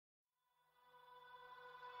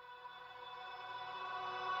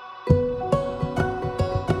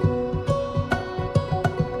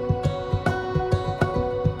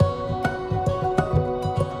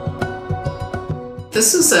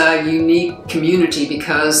This is a unique community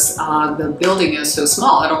because the building is so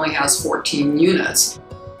small. It only has 14 units.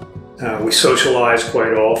 We socialize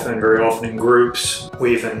quite often, very often in groups.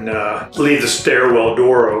 We even leave the stairwell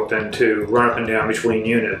door open to run up and down between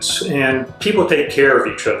units. And people take care of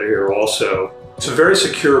each other here also. It's a very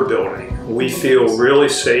secure building. We feel really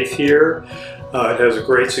safe here. It has a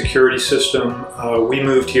great security system. We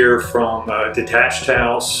moved here from a detached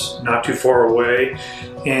house not too far away,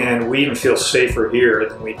 and we even feel safer here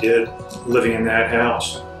than we did living in that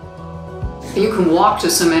house. You can walk to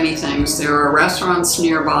so many things. There are restaurants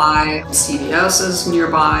nearby, CVS's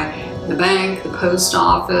nearby, the bank, the post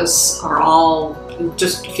office are all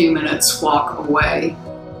just a few minutes walk away.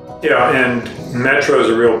 Yeah, and Metro is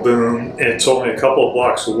a real boom. It's only a couple of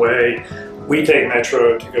blocks away. We take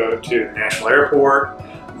Metro to go to the National Airport.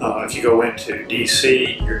 If you go into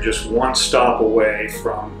DC, you're just one stop away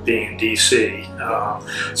from being in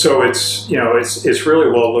DC. So it's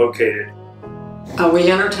really well located.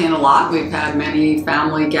 We entertain a lot. We've had many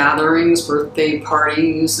family gatherings, birthday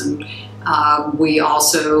parties, and we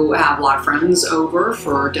also have a lot of friends over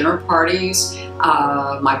for dinner parties.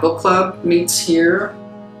 My book club meets here.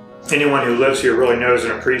 Anyone who lives here really knows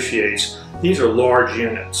and appreciates these are large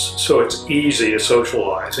units, so it's easy to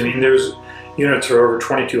socialize. I mean, there's units are over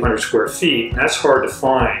 2,200 square feet, and that's hard to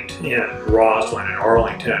find in Roslyn and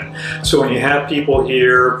Arlington. So when you have people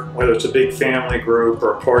here, whether it's a big family group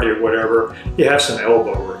or a party or whatever, you have some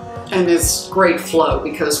elbow room. And it's great flow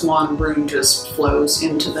because one room just flows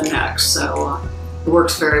into the next, so it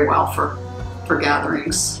works very well for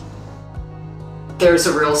gatherings. There's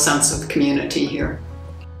a real sense of community here.